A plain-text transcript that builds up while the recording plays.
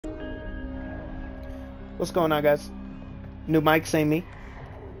What's going on, guys? New mic, same me.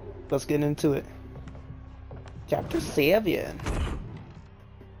 Let's get into it. Chapter 7.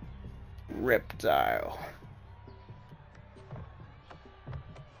 Reptile.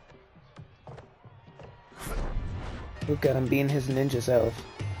 Look at him being his ninja self.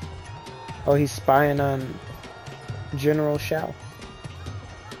 Oh, he's spying on General Shao.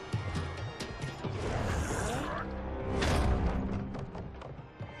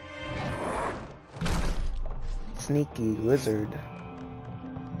 Sneaky lizard.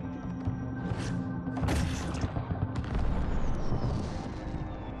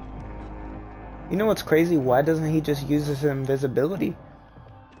 You know what's crazy? Why doesn't he just use his invisibility?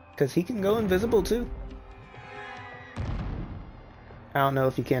 Because he can go invisible too. I don't know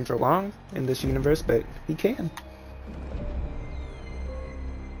if he can for long in this universe, but he can.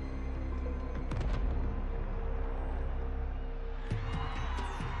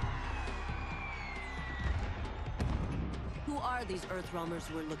 Who are these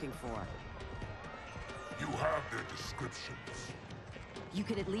Earthrealmers we're looking for? You have their descriptions. You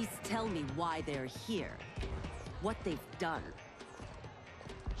could at least tell me why they're here. What they've done.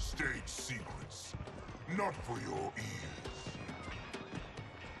 State secrets. Not for your ears.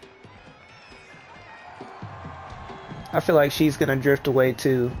 I feel like she's gonna drift away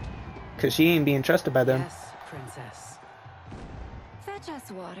too, cause she ain't being trusted by them. Yes, princess. Fetch us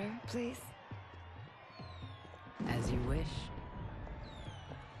water, please. As you wish.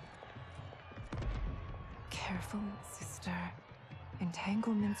 Careful, sister.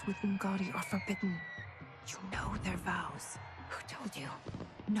 Entanglements with Ungadi are forbidden. You know their vows. Who told you?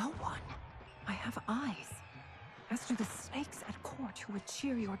 No one. I have eyes. As do the snakes at court who would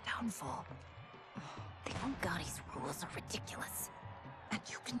cheer your downfall. The Ungadi's rules are ridiculous. And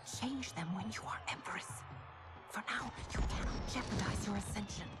you can change them when you are Empress. For now, you cannot jeopardize your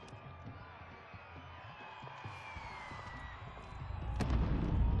ascension.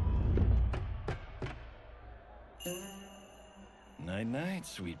 Night-night,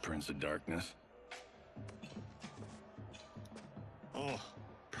 sweet Prince of Darkness. Oh,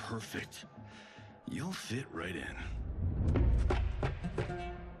 perfect. You'll fit right in.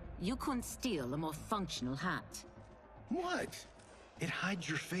 You couldn't steal a more functional hat. What? It hides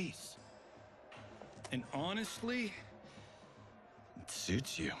your face. And honestly, it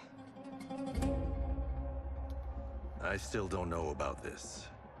suits you. I still don't know about this.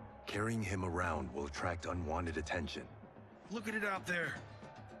 Carrying him around will attract unwanted attention. Look at it out there.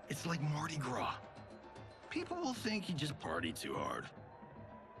 It's like Mardi Gras. People will think you just party too hard.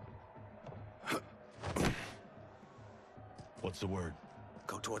 What's the word?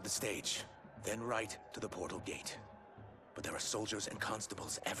 Go toward the stage, then right to the portal gate. But there are soldiers and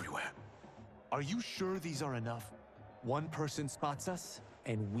constables everywhere. Are you sure these are enough? One person spots us,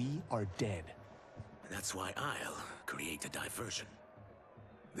 and we are dead. That's why I'll create a diversion.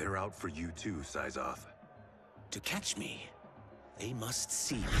 They're out for you too, Syzoth. To catch me, they must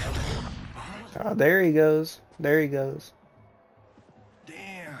see me. Oh, there he goes. There he goes.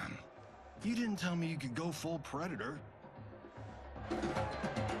 Damn. You didn't tell me you could go full Predator.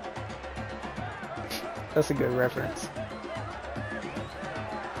 That's a good reference.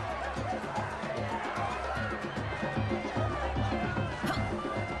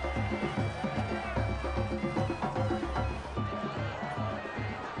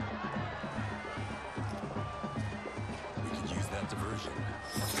 We could use that diversion.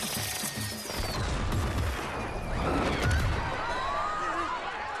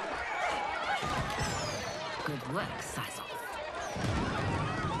 Good work, Syzoth.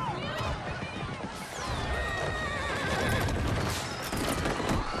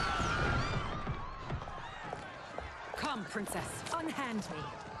 Come, princess. Unhand me.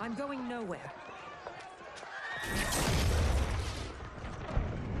 I'm going nowhere.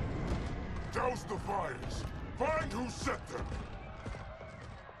 Douse the fires. Find who set them.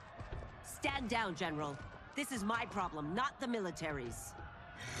 Stand down, General. This is my problem, not the military's.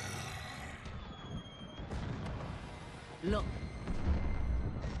 Look.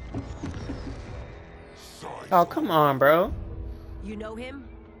 Oh, come on, bro. You know him?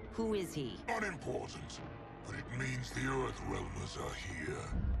 Who is he? Unimportant, but it means the Earthrealmers are here.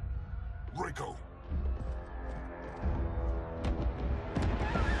 Reiko.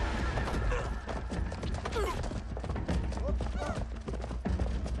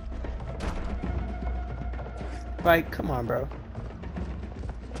 Like, come on, bro.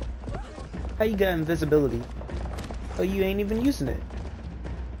 How you got invisibility? Oh, you ain't even using it.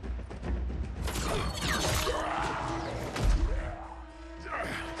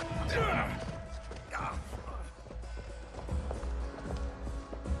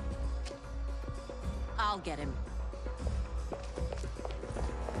 I'll get him.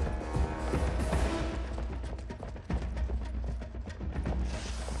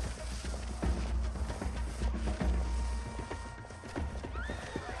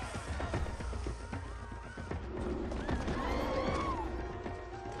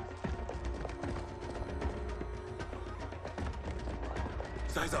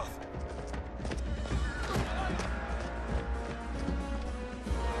 Size off.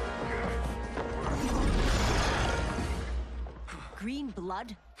 Green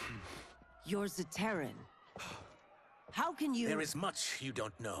blood? You're Zaterran. How can you— There is much you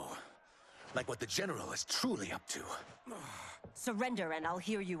don't know. Like what the General is truly up to. Surrender and I'll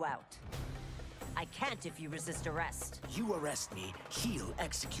hear you out. I can't if you resist arrest. You arrest me, he'll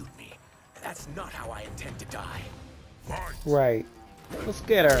execute me. That's not how I intend to die. Fight! Right. Let's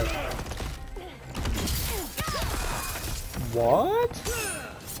get her. What?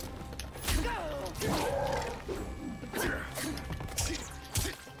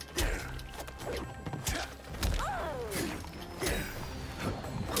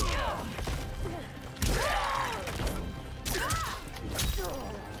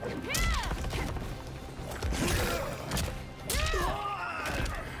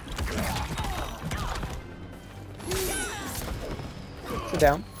 Sit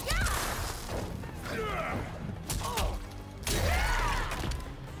down.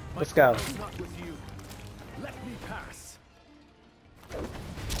 Let's go. Not with you. Let me pass.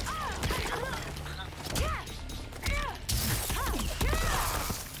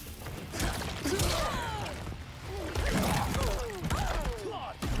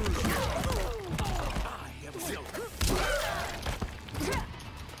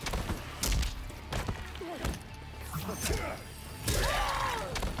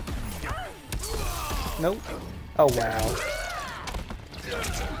 Nope. Oh wow.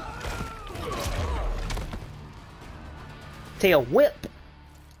 Tail whip.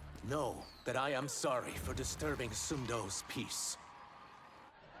 Know that I am sorry for disturbing Sundo's peace.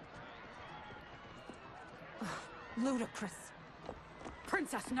 Ludicrous.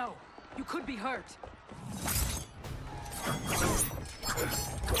 Princess, no! You could be hurt.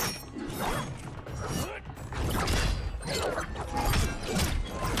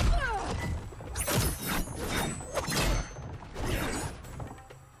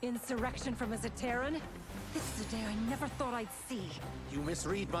 Insurrection from a Zaterran? This is a day I never thought I'd see. You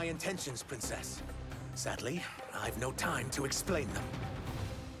misread my intentions, Princess. Sadly, I've no time to explain them.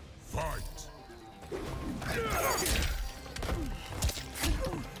 Fight!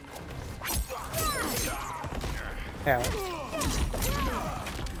 Ow.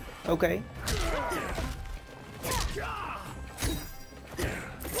 Okay.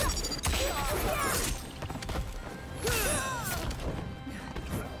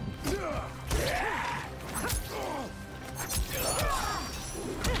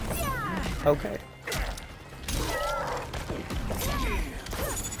 Okay.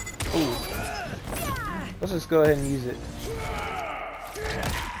 Ooh. Let's just go ahead and use it.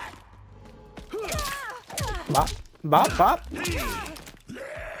 Bop, bop, bop.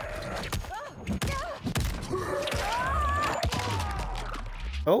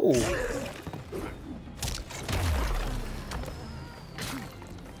 Oh.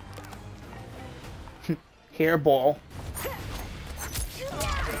 Hairball.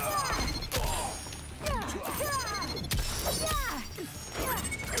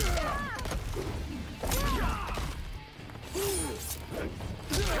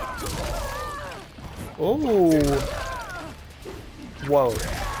 Oh. Whoa.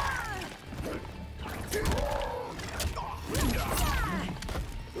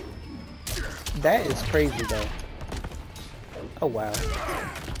 That is crazy though. Oh wow.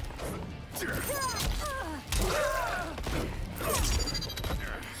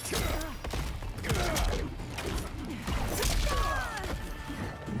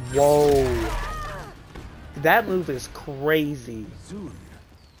 Whoa. That move is crazy. Soon,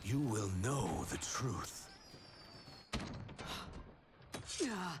 you will know the truth.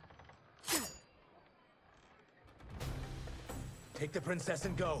 Take the princess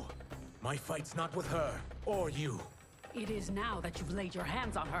and go. My fight's not with her, or you. It is now that you've laid your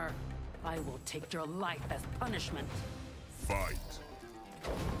hands on her. I will take your life as punishment. Fight!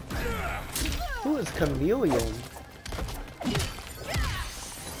 Who is Chameleon?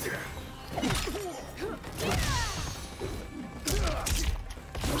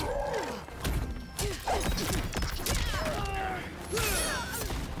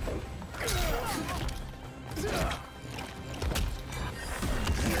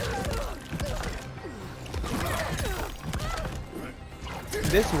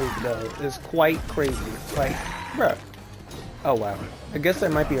 This move though is quite crazy. Like, bruh. Oh wow. I guess there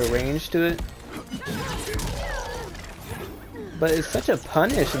might be a range to it. But it's such a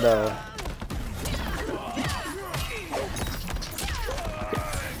punish though.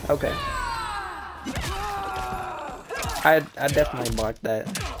 Okay. I definitely blocked that.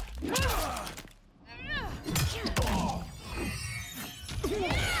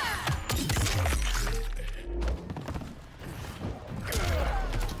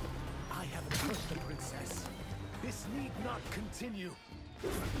 I have pushed the princess. This need not continue.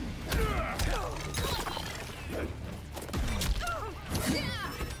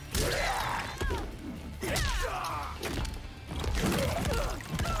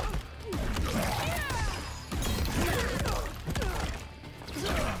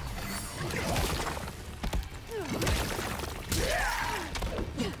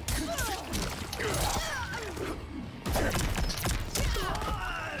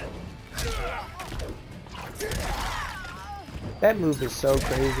 That move is so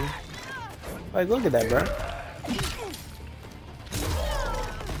crazy. Like, look at that, bro.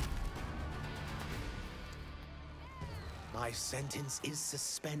 My sentence is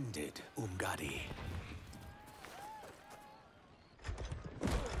suspended, Umgadi.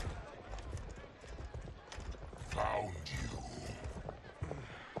 Found you.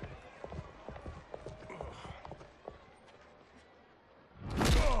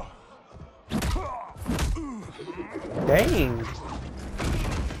 Dang.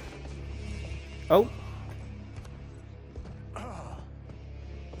 Oh.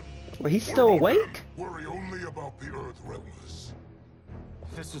 Well, he's still awake? Worry only about the Earth Realmers.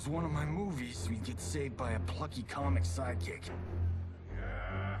 If this was one of my movies, we'd get saved by a plucky comic sidekick.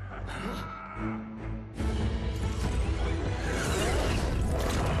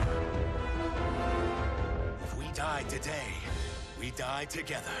 If we die today, we die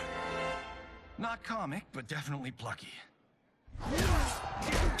together. Not comic, but definitely plucky.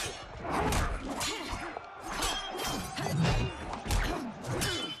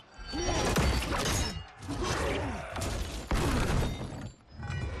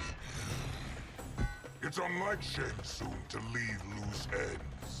 It's unlike Shang Tsung to leave loose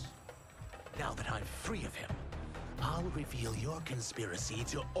ends. Now that I'm free of him, I'll reveal your conspiracy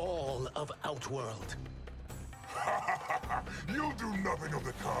to all of Outworld. You'll do nothing of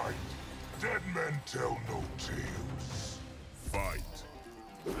the kind. Dead men tell no tales. Fight.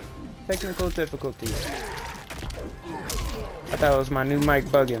 Technical difficulties. I thought it was my new mic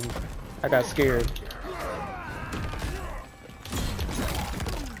bugging. I got scared.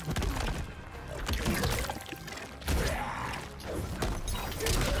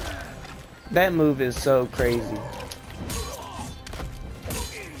 That move is so crazy.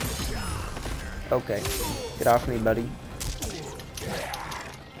 Okay. Get off me, buddy.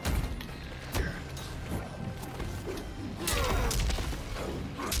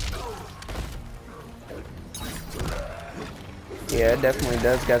 Yeah, it definitely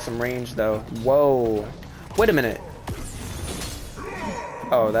does got some range though. Whoa. Wait a minute.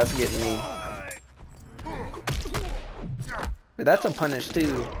 Oh, that's getting me. But that's a punish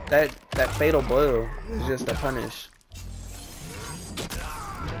too. That fatal blow is just a punish.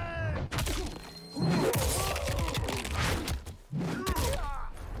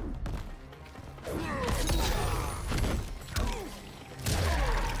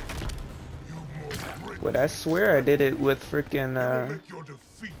 But I swear I did it with freaking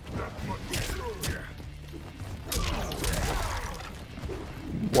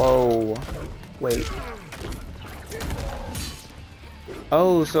Whoa. Wait.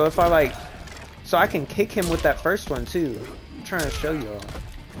 Oh, so if I like... So I can kick him with that first one too. I'm trying to show y'all.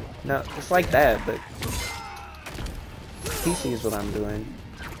 No, it's like that, but... He sees what I'm doing.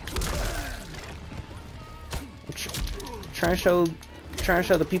 I'm trying to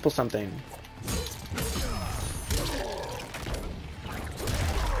show the people something.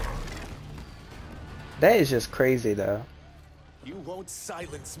 That is just crazy though. You won't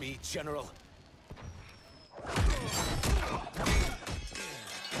silence me, General.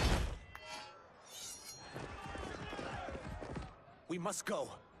 We must go.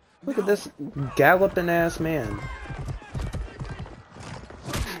 Look at this galloping ass man.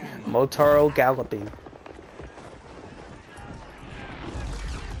 Motaro galloping.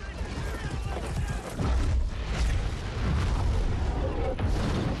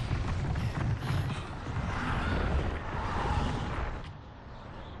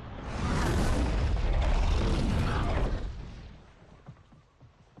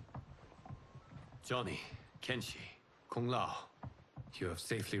 Johnny, Kenshi, Kung Lao, you have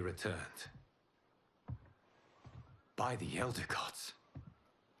safely returned. By the Elder Gods,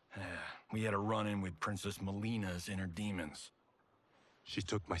 We had a run-in with Princess Melina's inner demons. She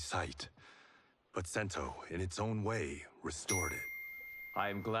took my sight, but Sento, in its own way, restored it. I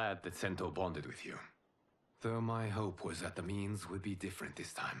am glad that Sento bonded with you. Though my hope was that the means would be different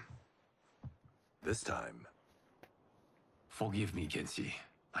this time. This time? Forgive me, Kenshi.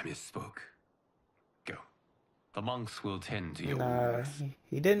 I misspoke. Go. The monks will tend to your Nah, wounds.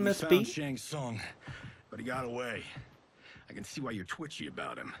 he didn't We found misspeak. Shang Tsung, but he got away. I can see why you're twitchy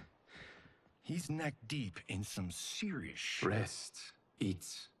about him. He's neck deep in some serious shit. Rest. Eat.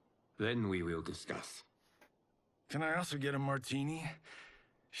 Then we will discuss. Can I also get a martini?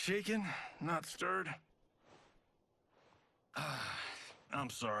 Shaken, not stirred? I'm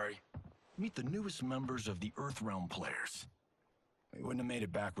sorry. Meet the newest members of the Earthrealm players. We wouldn't have made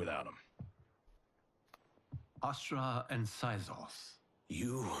it back without them. Astra and Syzos.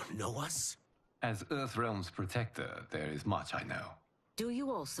 You know us? As Earthrealm's protector, there is much I know. Do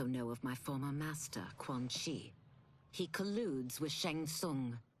you also know of my former master, Quan Chi? He colludes with Shang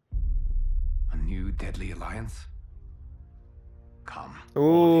Tsung. A new deadly alliance? Come. Ooh.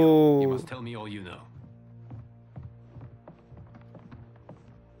 All of you must tell me all you know.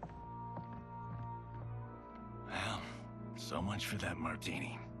 Well, so much for that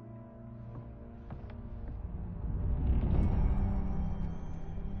martini.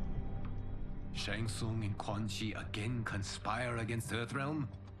 Shang Tsung and Quan Chi again conspire against Earthrealm?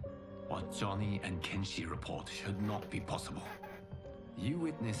 What Johnny and Kenshi report should not be possible. You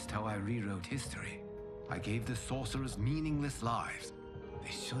witnessed how I rewrote history. I gave the sorcerers meaningless lives.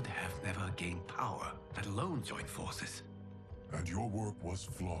 They should have never gained power, let alone join forces. And your work was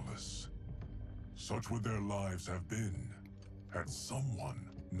flawless. Such would their lives have been, had someone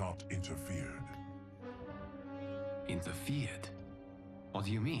not interfered. Interfered? What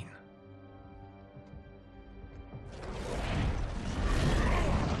do you mean?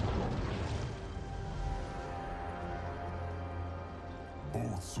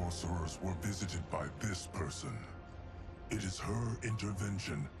 Both sorcerers were visited by this person. It is her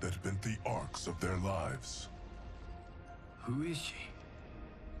intervention that bent the arcs of their lives. Who is she?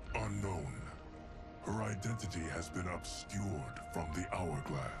 Unknown. Her identity has been obscured from the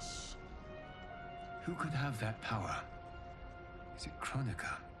hourglass. Who could have that power? Is it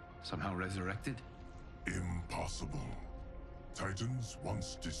Kronika? Somehow resurrected? Impossible. Titans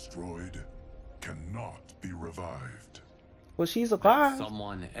once destroyed cannot be revived. Well, she's alive.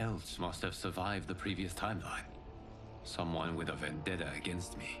 Someone else must have survived the previous timeline. Someone with a vendetta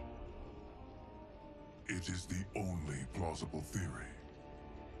against me. It is the only plausible theory.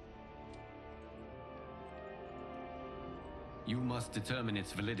 You must determine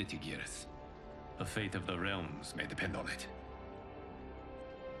its validity, Geras. The fate of the realms may depend on it.